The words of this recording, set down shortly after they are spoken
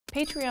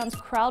Patreon's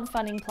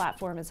crowdfunding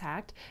platform is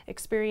hacked,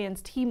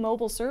 Experian's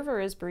T-Mobile server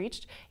is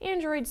breached,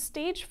 Android's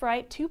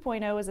Stagefright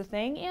 2.0 is a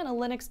thing, and a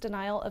Linux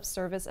denial of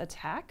service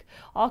attack.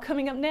 All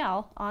coming up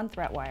now on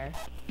ThreatWire.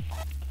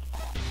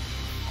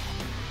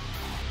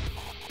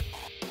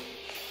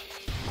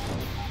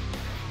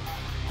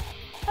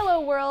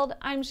 Hello world,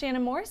 I'm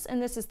Shannon Morse,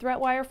 and this is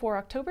ThreatWire for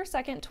October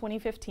 2nd,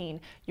 2015,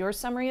 your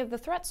summary of the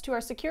threats to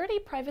our security,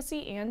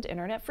 privacy, and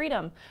internet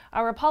freedom.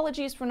 Our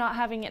apologies for not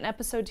having an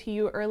episode to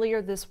you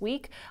earlier this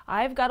week.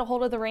 I've got a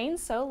hold of the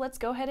reins, so let's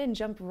go ahead and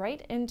jump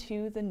right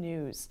into the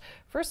news.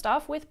 First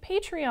off, with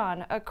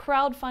Patreon, a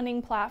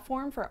crowdfunding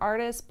platform for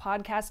artists,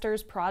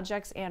 podcasters,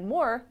 projects, and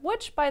more,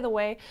 which, by the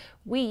way,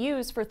 we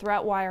use for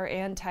ThreatWire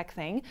and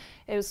TechThing.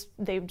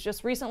 They've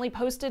just recently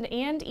posted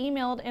and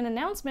emailed an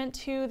announcement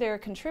to their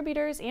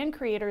contributors and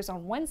creators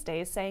on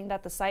Wednesday saying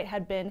that the site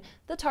had been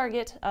the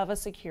target of a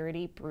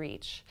security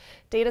breach.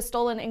 Data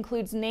stolen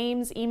includes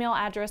names, email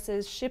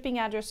addresses, shipping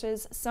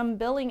addresses, some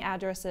billing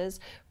addresses,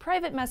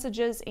 private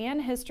messages,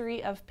 and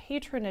history of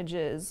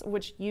patronages,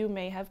 which you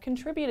may have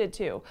contributed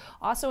to.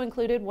 Also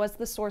included was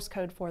the source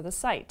code for the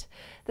site.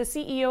 The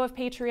CEO of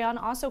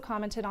Patreon also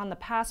commented on the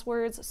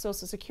passwords,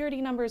 social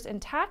security numbers,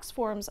 and tax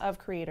forms of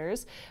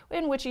creators,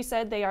 in which he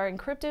said they are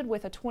encrypted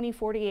with a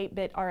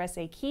 2048-bit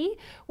RSA key,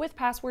 with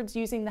passwords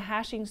using the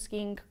hashing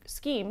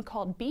scheme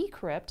called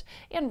bcrypt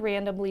and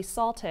randomly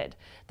salted.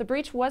 The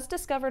breach was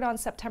discovered on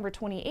September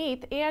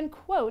 28th and,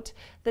 quote,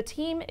 "The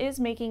team is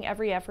making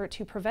every effort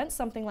to prevent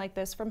something like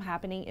this from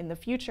happening in the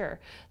future."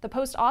 The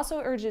post also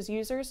urges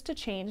users to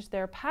change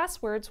their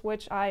passwords,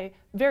 which I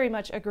very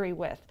much agree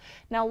with.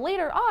 Now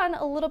later on,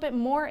 a little bit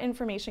more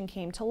information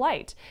came to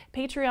light.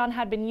 Patreon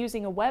had been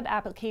using a web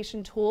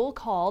application tool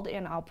called,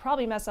 and I'll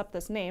probably mess up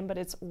this name, but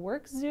it's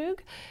Workzug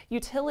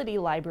utility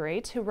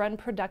library to run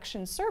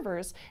production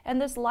servers,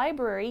 and this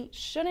library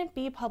shouldn't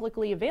be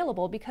publicly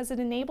available because it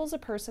enables a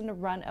person to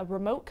run a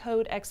remote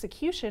code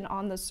execution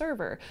on the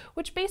server,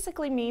 which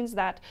basically means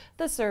that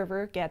the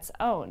server gets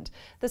owned.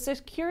 The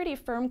security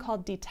firm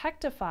called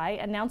Detectify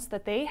announced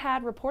that they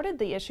had reported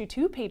the issue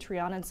to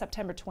Patreon on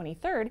September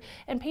 23rd,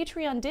 and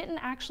Patreon didn't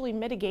actually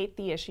mitigate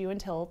the issue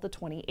until the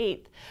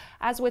 28th.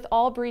 As with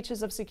all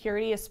breaches of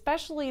security,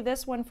 especially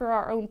this one for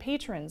our own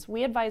patrons,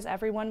 we advise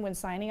everyone when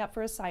signing up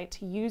for a site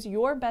to use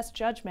your best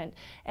judgment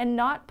and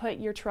not put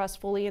your trust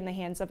fully in the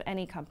hands of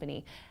any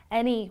company.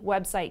 Any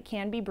website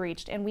can be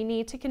breached, and we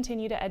need to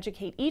continue to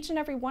educate each and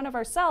every one of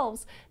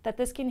ourselves that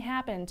this can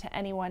happen to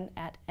anyone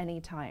at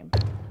any time.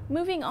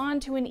 Moving on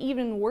to an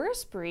even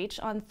worse breach,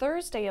 on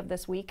Thursday of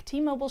this week,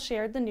 T-Mobile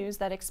shared the news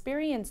that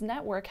Experian's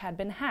network had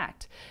been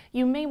hacked.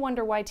 You may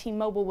wonder why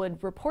T-Mobile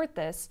would report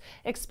this.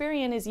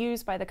 Experian is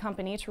used by the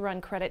company to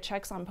run credit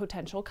checks on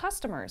potential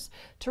customers.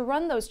 To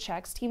run those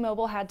checks,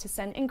 T-Mobile had to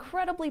send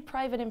incredibly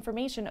private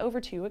information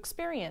over to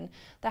Experian.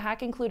 The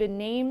hack included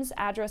names,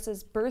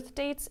 addresses, birth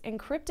dates,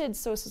 encrypted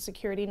social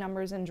security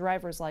numbers and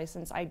driver's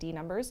license ID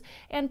numbers,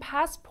 and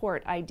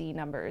passport ID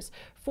numbers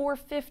for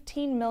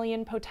 15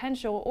 million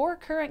potential or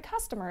current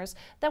customers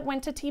that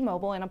went to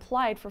T-Mobile and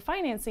applied for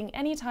financing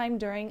anytime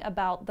during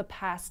about the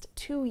past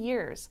 2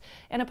 years.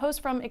 In a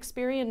post from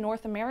Experian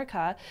North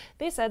America,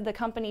 they said the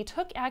company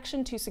took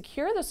action to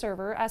secure the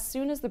server as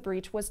soon as the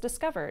breach was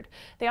discovered.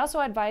 They also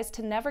advised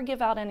to never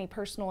give out any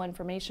personal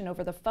information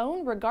over the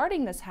phone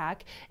regarding this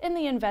hack in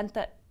the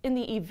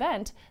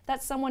event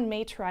that someone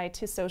may try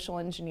to social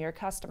engineer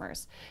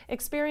customers.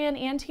 Experian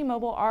and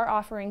T-Mobile are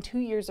offering 2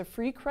 years of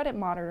free credit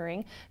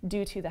monitoring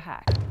due to the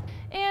hack.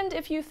 And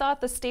if you thought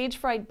the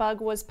Stagefright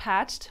bug was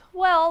patched,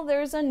 well,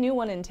 there's a new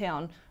one in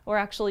town. Or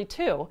actually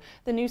two.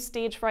 The new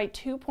Stagefright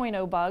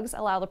 2.0 bugs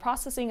allow the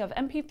processing of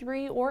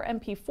MP3 or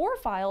MP4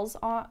 files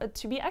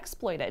to be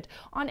exploited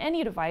on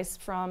any device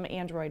from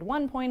Android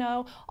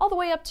 1.0 all the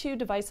way up to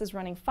devices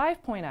running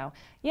 5.0.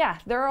 Yeah,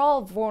 they're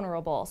all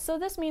vulnerable, so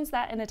this means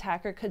that an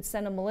attacker could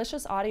send a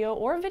malicious audio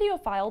or video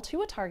file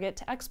to a target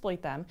to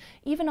exploit them,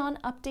 even on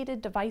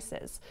updated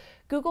devices.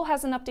 Google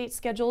has an update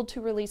scheduled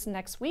to release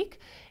next week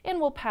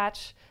and will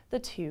patch the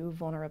two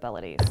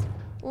vulnerabilities.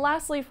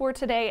 Lastly for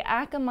today,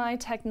 Akamai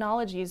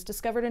Technologies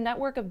discovered a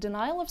network of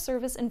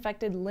denial-of-service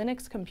infected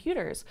Linux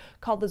computers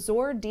called the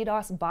Zor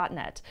DDoS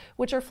botnet,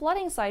 which are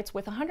flooding sites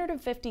with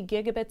 150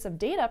 gigabits of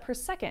data per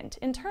second,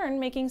 in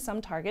turn making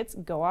some targets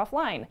go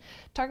offline.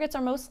 Targets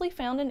are mostly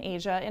found in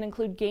Asia and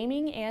include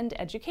gaming and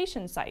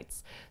education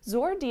sites.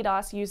 Zor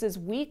DDoS uses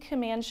weak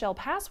command shell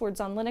passwords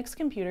on Linux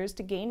computers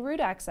to gain root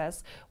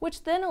access,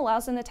 which then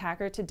allows an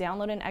attacker to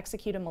download and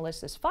execute a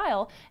malicious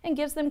file and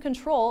gives them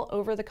control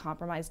over the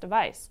compromised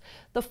device.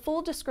 The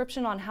full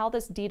description on how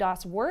this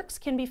DDoS works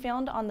can be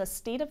found on the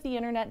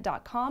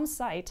stateoftheinternet.com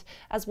site,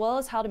 as well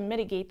as how to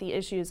mitigate the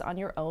issues on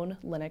your own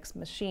Linux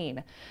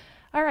machine.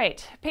 All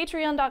right,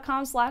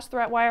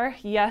 patreon.com/threatwire.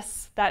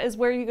 Yes, that is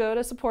where you go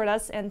to support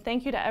us, and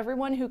thank you to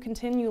everyone who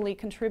continually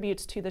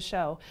contributes to the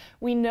show.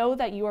 We know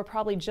that you are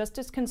probably just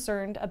as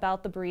concerned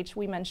about the breach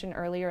we mentioned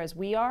earlier as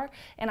we are,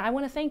 and I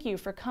want to thank you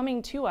for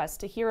coming to us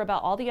to hear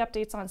about all the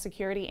updates on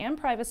security and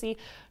privacy.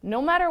 No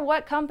matter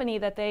what company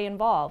that they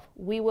involve,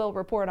 we will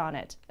report on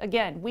it.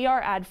 Again, we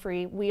are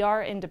ad-free, we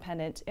are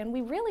independent, and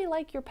we really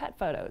like your pet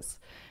photos.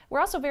 We're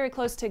also very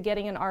close to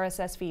getting an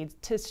RSS feed,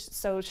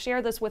 so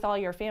share this with all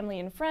your family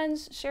and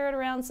friends, share it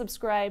around,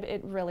 subscribe,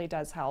 it really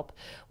does help.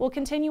 We'll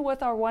continue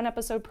with our 1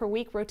 episode per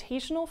week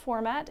rotational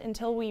format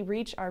until we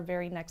reach our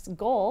very next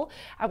goal,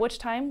 at which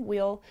time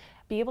we'll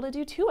be able to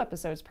do 2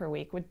 episodes per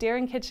week with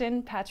Darren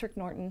Kitchen, Patrick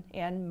Norton,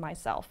 and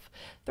myself.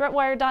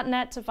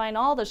 Threatwire.net to find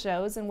all the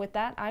shows, and with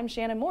that, I'm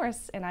Shannon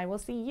Morse, and I will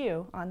see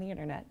you on the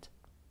internet.